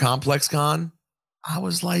around Complex Con, I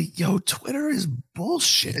was like, yo, Twitter is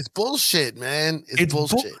bullshit. It's bullshit, man. It's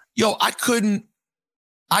bullshit. I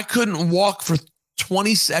couldn't walk for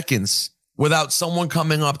 20 seconds without someone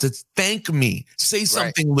coming up to thank me, say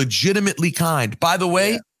something legitimately kind. By the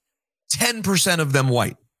way, 10% of them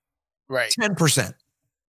white. Right. 10%.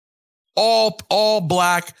 All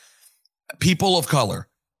black, people of color.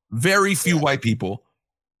 Very few white people.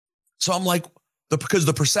 So I'm like, because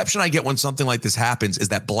the perception I get when something like this happens is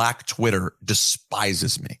that black Twitter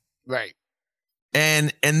despises me. Right.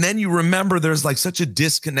 And then you remember there's like such a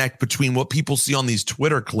disconnect between what people see on these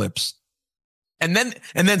Twitter clips. And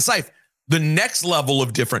then Syph, the next level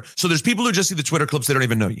of different. So there's people who just see the Twitter clips, they don't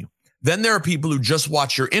even know you. Then there are people who just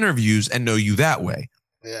watch your interviews and know you that way.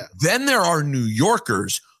 Yeah. Then there are New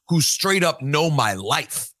Yorkers who straight up know my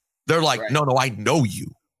life. They're like, no, I know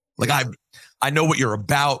you. Like I know what you're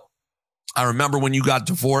about. I remember when you got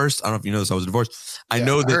divorced. I don't know if you know this. I was divorced. I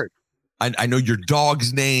know that. I know your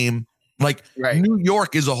dog's name. Like New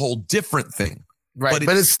York is a whole different thing. Right.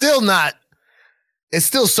 But it's still not. It's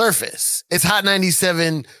still surface. It's Hot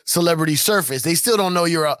 97 celebrity surface. They still don't know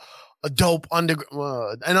you're a dope an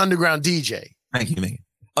underground DJ. Thank you, man.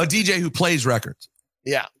 A DJ who plays records.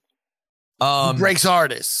 Yeah. Who breaks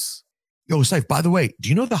artists. Yo, Syph, by the way, do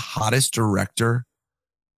you know the hottest director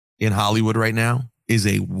in Hollywood right now is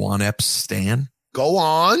a 1EP stan? Go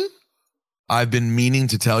on. I've been meaning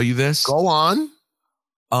to tell you this. Go on.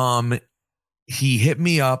 He hit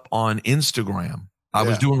me up on Instagram. I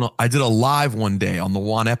did a live one day on the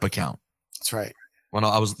 1EP account. That's right.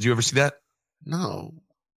 Did you ever see that? No.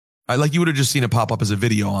 You would have just seen it pop up as a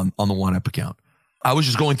video on the 1EP account. I was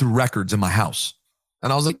just going through records in my house.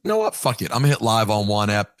 And I was like, you know what? Fuck it. I'm going to hit live on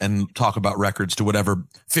 1EP and talk about records to whatever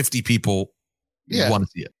 50 people want to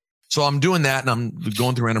see it. So I'm doing that and I'm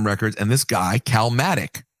going through random records. And this guy,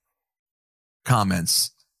 Calmatic,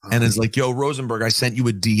 comments and is like, yo, Rosenberg, I sent you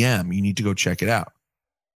a DM. You need to go check it out.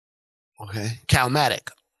 Okay. Calmatic.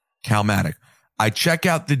 I check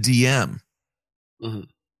out the DM. Mm-hmm.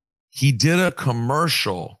 He did a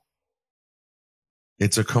commercial.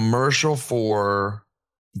 It's a commercial for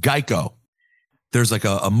Geico. There's like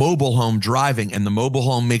a mobile home driving and the mobile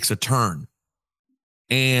home makes a turn.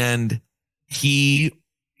 And he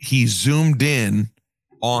zoomed in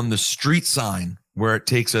on the street sign where it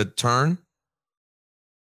takes a turn.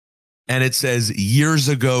 And it says years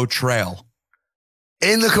ago trail.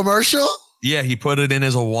 In the commercial? Yeah, he put it in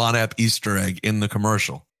as a 1EP Easter egg in the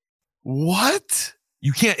commercial. What?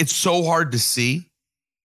 You can't, it's so hard to see.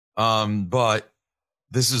 But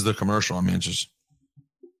this is the commercial. I mean, just.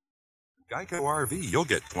 Geico RV, you'll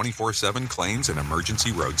get 24/7 claims and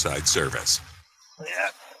emergency roadside service.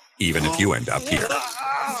 Even if you end up here.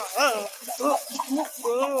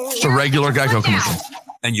 It's a regular Geico commercial.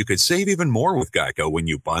 And you could save even more with Geico when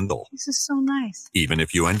you bundle. This is so nice. Even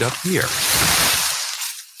if you end up here.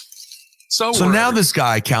 So now this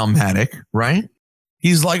guy, Calmatic, right?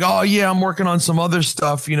 He's like, oh, yeah, I'm working on some other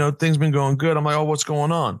stuff. You know, things been going good. I'm like, oh, what's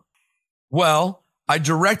going on? Well, I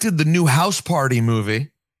directed the new House Party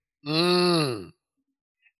movie. And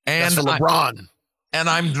That's for LeBron. and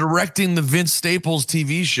I'm directing the Vince Staples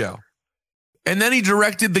TV show. And then he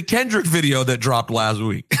directed the Kendrick video that dropped last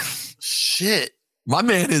week. Shit. My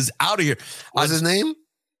man is out of here. What's his name?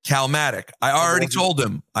 Calmatic. I already told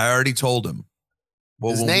him.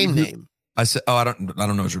 Well, His name. I said, I don't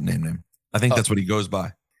know his name. I think that's what he goes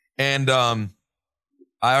by. And I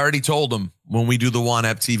already told him when we do the Juan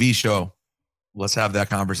Ep TV show, let's have that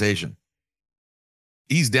conversation.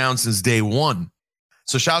 He's down since day one.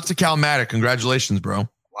 So shouts to Calmatic. Congratulations, bro.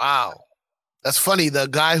 Wow. That's funny. The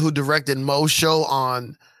guy who directed Mo's show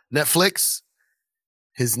on Netflix,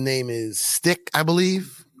 his name is Stick, I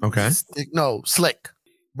believe. Okay. Slick.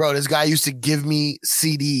 Bro, this guy used to give me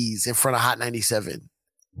CDs in front of Hot 97.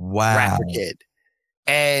 Wow. Rapper kid.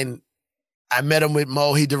 And I met him with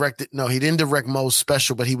Mo. He didn't direct Mo's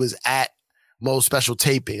special, but he was at Mo's special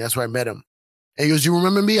taping. That's where I met him. And he goes, you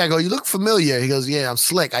remember me? I go, you look familiar. He goes, yeah, I'm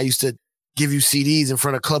Slick. I used to give you CDs in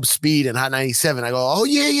front of Club Speed and Hot 97. I go, oh,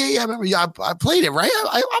 yeah. I remember you. I played it, right?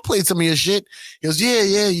 I played some of your shit. He goes,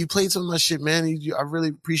 yeah, you played some of my shit, man. I really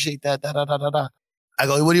appreciate that. I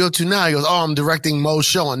go, what are you up to now? He goes, oh, I'm directing Mo's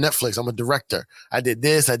show on Netflix. I'm a director. I did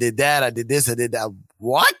this, I did that, I did this, I did that.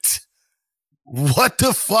 What? What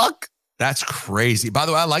the fuck? That's crazy. By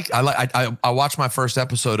the way, I watched my first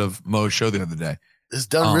episode of Mo's show the other day. It's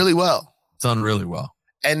done really well. It's done really well.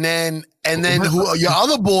 And then who your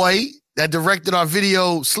other boy that directed our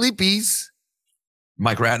video Sleepies,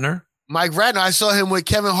 Mike Ratner. I saw him with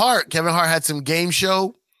Kevin Hart. Kevin Hart had some game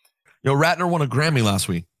show. Yo, Ratner won a Grammy last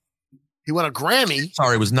week. He won a Grammy?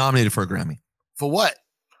 Sorry, was nominated for a Grammy. For what?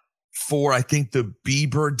 For, I think, the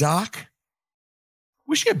Bieber doc.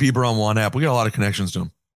 We should get Bieber on Juan Ep. We got a lot of connections to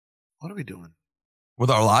him. What are we doing?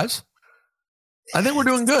 With our lives? I think we're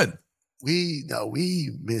doing good. We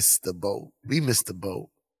missed the boat.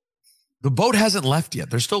 The boat hasn't left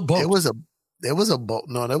yet. There's still boats. There was a boat.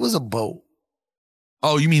 No, there was a boat.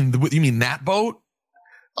 Oh, you mean that boat?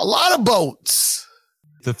 A lot of boats.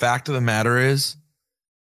 The fact of the matter is,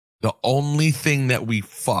 the only thing that we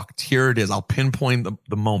fucked, here it is. I'll pinpoint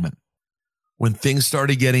the moment when things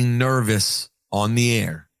started getting nervous on the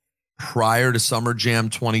air prior to Summer Jam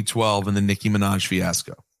 2012 and the Nicki Minaj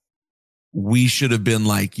fiasco. We should have been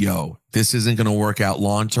like, yo, this isn't going to work out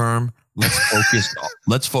long term.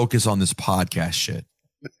 Let's focus on this podcast shit.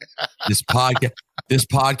 This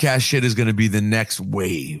podcast shit is going to be the next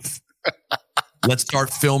wave. Let's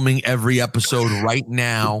start filming every episode right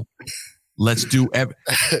now. Let's do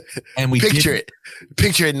and we picture it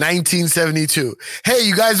 1972. Hey,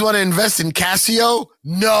 you guys want to invest in Casio?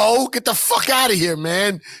 No, get the fuck out of here,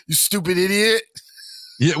 man. You stupid idiot.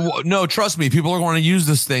 Yeah, well, no, trust me. People are going to use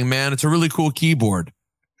this thing, man. It's a really cool keyboard.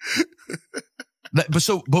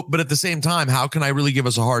 But at the same time, how can I really give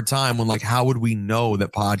us a hard time when, like, how would we know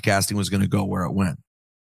that podcasting was going to go where it went?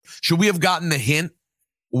 Should we have gotten the hint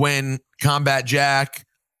when Combat Jack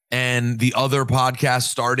and the other podcast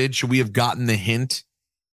started? Should we have gotten the hint?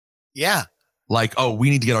 Yeah. Like, oh, we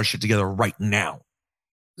need to get our shit together right now.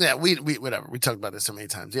 Yeah, we whatever. We talked about this so many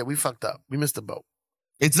times. Yeah, we fucked up. We missed the boat.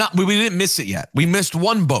 It's not, we didn't miss it yet. We missed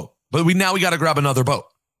one boat, but now we got to grab another boat.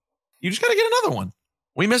 You just got to get another one.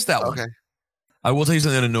 We missed that one. Okay. I will tell you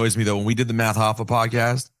something that annoys me, though. When we did the Math Hoffa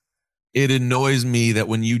podcast, it annoys me that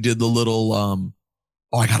when you did the little,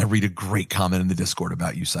 I got to read a great comment in the Discord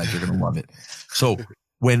about you, Syke. You're going to love it. So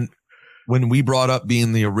when we brought up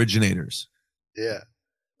being the originators, yeah,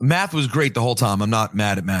 Math was great the whole time. I'm not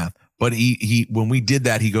mad at Math, but he when we did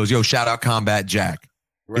that, he goes, yo, shout out Combat Jack.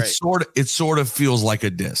 Right. It sort of feels like a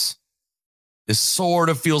diss. It sort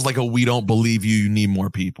of feels like we don't believe you. You need more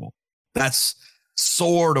people. That's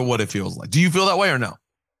sort of what it feels like. Do you feel that way or no?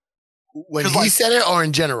 When he said it or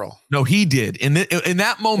in general? No, he did. In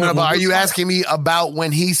that moment. Are you asking me about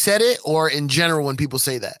when he said it or in general when people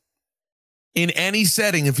say that? In any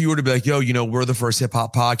setting, if you were to be like, yo, we're the first hip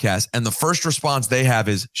hop podcast, and the first response they have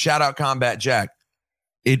is shout out Combat Jack,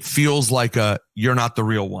 it feels like you're not the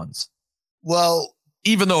real ones. Well,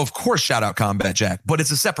 even though, of course, shout out Combat Jack, but it's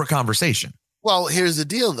a separate conversation. Well, here's the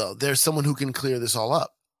deal, though. There's someone who can clear this all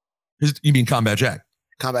up. You mean Combat Jack?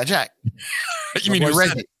 Combat Jack. You mean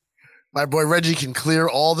Reggie? My boy Reggie can clear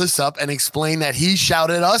all this up and explain that he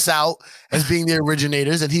shouted us out as being the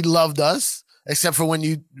originators and he loved us, except for when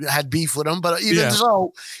you had beef with him. But even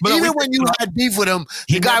when you had beef with him,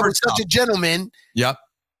 the guy was such a gentleman. Yep.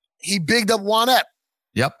 He bigged up Juan Ep.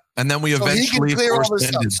 Yep. And then we eventually he can clear all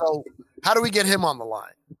this up. So how do we get him on the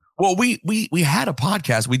line? Well, we had a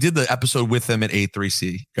podcast. We did the episode with him at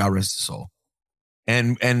A3C. God rest his soul.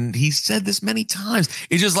 And he said this many times.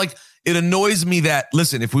 It's just like, it annoys me that,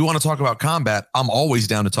 listen, if we want to talk about Combat, I'm always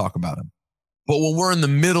down to talk about him. But when we're in the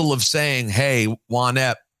middle of saying, hey, Juan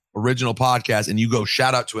Ep, original podcast and you go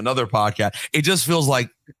shout out to another podcast, it just feels like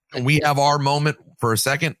we have our moment for a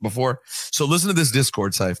second before. So listen to this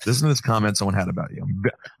Discord, Syph. Listen to this comment someone had about you.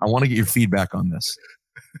 I want to get your feedback on this.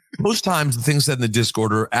 Most times the things said in the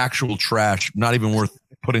Discord are actual trash, not even worth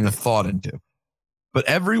putting a thought into. But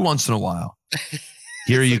every once in a while,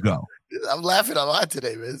 here you go. I'm laughing a lot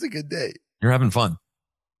today, man. It's a good day. You're having fun.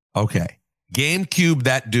 Okay. GameCube,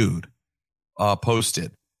 that dude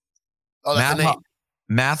posted. Oh, that's the name.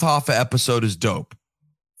 Math Hoffa episode is dope.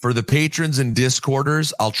 For the patrons and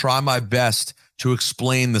Discorders, I'll try my best to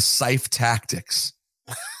explain the Syph tactics.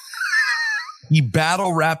 He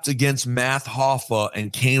battle rapped against Math Hoffa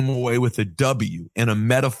and came away with a W in a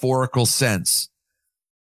metaphorical sense.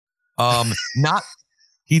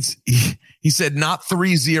 He said not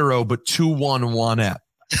 3-0, but 2-1-1-F.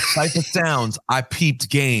 Syph Sounds, I peeped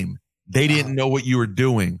game. They didn't know what you were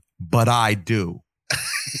doing, but I do.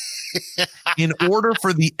 In order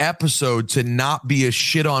for the episode to not be a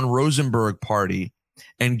shit on Rosenberg party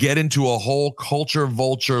and get into a whole culture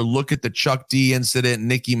vulture, look at the Chuck D incident,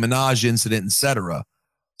 Nicki Minaj incident, etc.,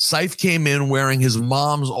 Syph came in wearing his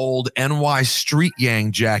mom's old NY Street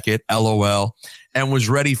Gang jacket, LOL, and was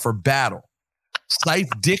ready for battle. Syph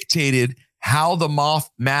dictated how the Math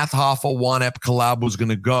Hoffa 1-Ep collab was going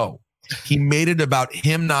to go. He made it about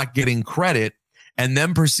him not getting credit and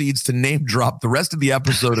then proceeds to name drop the rest of the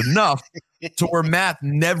episode enough to where Math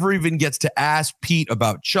never even gets to ask Pete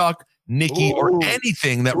about Chuck, Nicki, or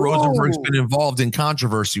anything that Rosenberg's been involved in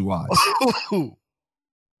controversy-wise.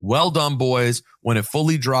 Well done, boys. When it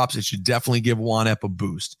fully drops, it should definitely give 1-Ep a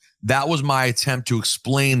boost. That was my attempt to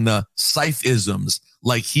explain the Syph-isms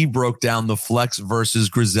like he broke down the Flex versus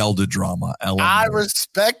Griselda drama. I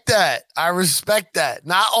respect that.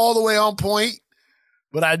 Not all the way on point,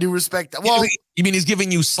 but I do respect that. Well, you mean he's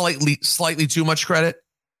giving you slightly too much credit?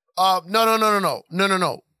 No.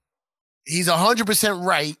 He's 100%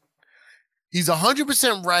 right. He's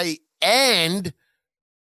 100% right. And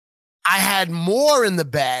I had more in the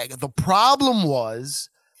bag. The problem was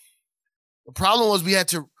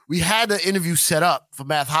we had the interview set up for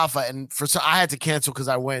Math Hoffa, and I had to cancel because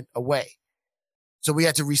I went away. So we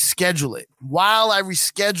had to reschedule it. While I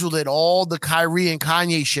rescheduled it, all the Kyrie and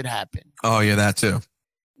Kanye shit happened. Oh, yeah, that too.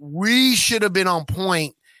 We should have been on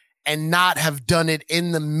point and not have done it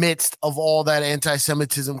in the midst of all that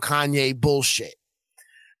anti-Semitism Kanye bullshit.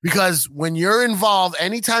 Because when you're involved,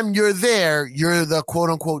 anytime you're there, you're the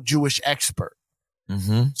quote-unquote Jewish expert.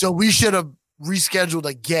 Mm-hmm. So we should have rescheduled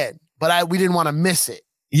again, but we didn't want to miss it.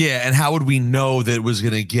 Yeah, and how would we know that it was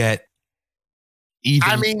going to get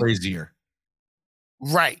even crazier?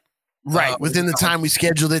 Right. Within the time we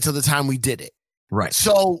scheduled it to the time we did it. Right.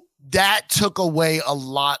 So that took away a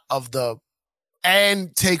lot of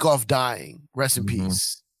and Takeoff dying. Rest in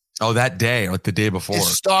peace. Oh, that day, like the day before. It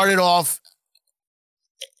started off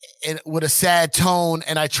with a sad tone,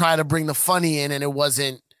 and I tried to bring the funny in, and it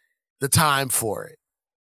wasn't the time for it.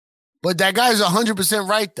 But that guy's 100%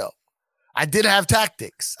 right, though. I did have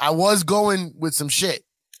tactics. I was going with some shit.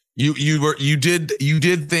 You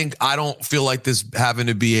did think, I don't feel like this having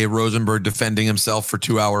to be a Rosenberg defending himself for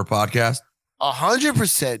 2-hour podcast?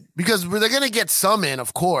 100%, because they're going to get some in,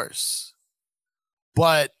 of course.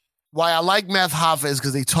 But why I like Math Hoffa is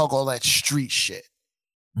because they talk all that street shit.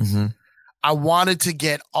 Mm-hmm. I wanted to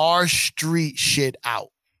get our street shit out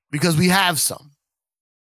because we have some.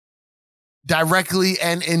 Directly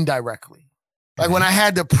and indirectly. Like when I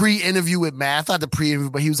had the pre-interview with Math, not the pre-interview,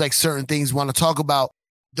 but he was like certain things we want to talk about.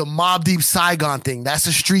 The Mobb Deep Saigon thing, that's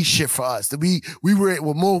a street shit for us. We were,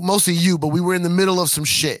 mostly you, but we were in the middle of some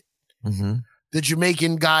shit. Mm-hmm. The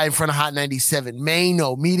Jamaican guy in front of Hot 97,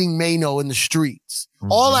 meeting Mano in the streets.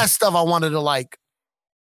 Mm-hmm. All that stuff I wanted to like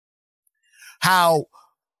how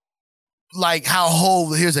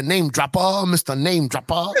Hove, here's a name dropper, Mr. Name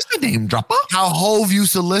Dropper. Mr. Name Dropper. How Hove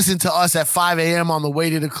used to listen to us at 5 a.m. on the way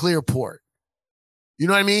to the Clearport. You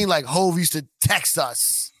know what I mean? Like Hove used to text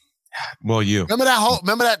us. Well, you remember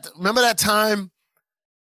that time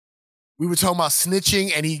we were talking about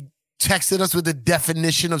snitching and he texted us with the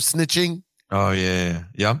definition of snitching. Oh yeah.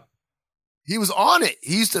 He was on it.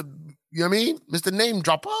 He used to, you know what I mean? Mr. Name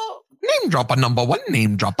Dropper. Name dropper, number one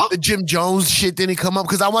name dropper. The Jim Jones shit didn't come up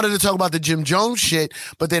because I wanted to talk about the Jim Jones shit,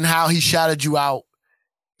 but then how he shouted you out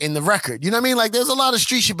in the record. You know what I mean? Like there's a lot of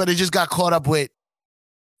street shit, but it just got caught up with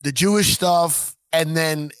the Jewish stuff and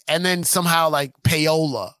then somehow like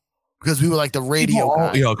payola because we were like the radio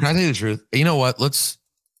guy. Yo, can I tell you the truth? You know what?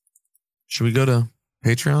 Should we go to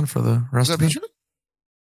Patreon for the rest of it?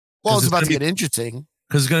 Well, it's about to get interesting.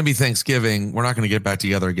 Because it's going to be Thanksgiving. We're not going to get back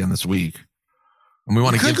together again this week. And we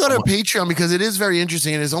want to go to Patreon because it is very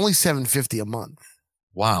interesting and it's only $7.50 a month.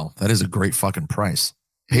 Wow, that is a great fucking price.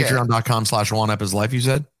 Patreon.com/1epislife, you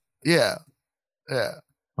said? Yeah. Yeah.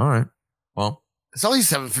 All right. Well, it's only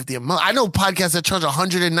 $750 a month. I know podcasts that charge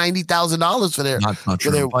 $190,000 for their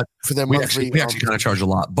monthly. We actually kind of charge a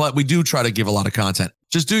lot, but we do try to give a lot of content.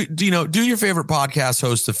 Just do your favorite podcast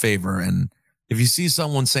host a favor, and if you see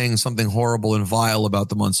someone saying something horrible and vile about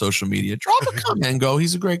them on social media, drop a comment and go,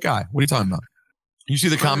 he's a great guy. What are you talking about? You see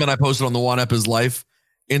the comment I posted on the One Ep is Life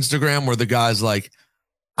Instagram where the guy's like,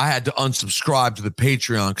 I had to unsubscribe to the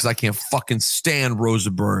Patreon because I can't fucking stand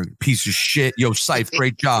Rosenberg. Piece of shit. Yo, Syph,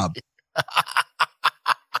 great job.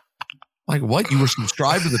 Like, what? You were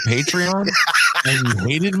subscribed to the Patreon and you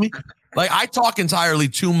hated me? Like, I talk entirely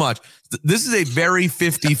too much. This is a very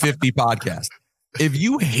 50-50 podcast. If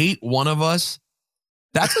you hate one of us,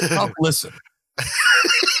 that's a tough listen.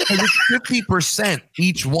 It's 50%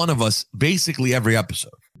 each one of us, basically every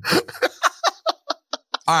episode. All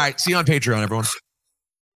right, see you on Patreon, everyone.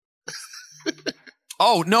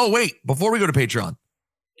 Oh, no, wait. Before we go to Patreon.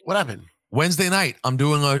 What happened? Wednesday night, I'm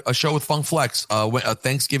doing a show with Funk Flex, a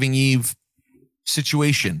Thanksgiving Eve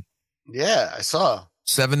situation. Yeah, I saw.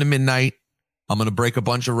 7 to midnight. I'm going to break a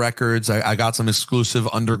bunch of records. I got some exclusive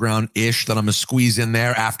underground-ish that I'm going to squeeze in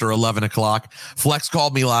there after 11 o'clock. Flex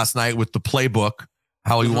called me last night with the playbook,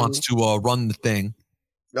 how he wants to run the thing.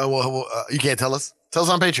 Oh, well, you can't tell us? Tell us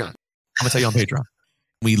on Patreon. I'm going to tell you on Patreon.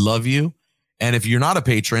 We love you. And if you're not a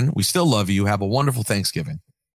patron, we still love you. Have a wonderful Thanksgiving.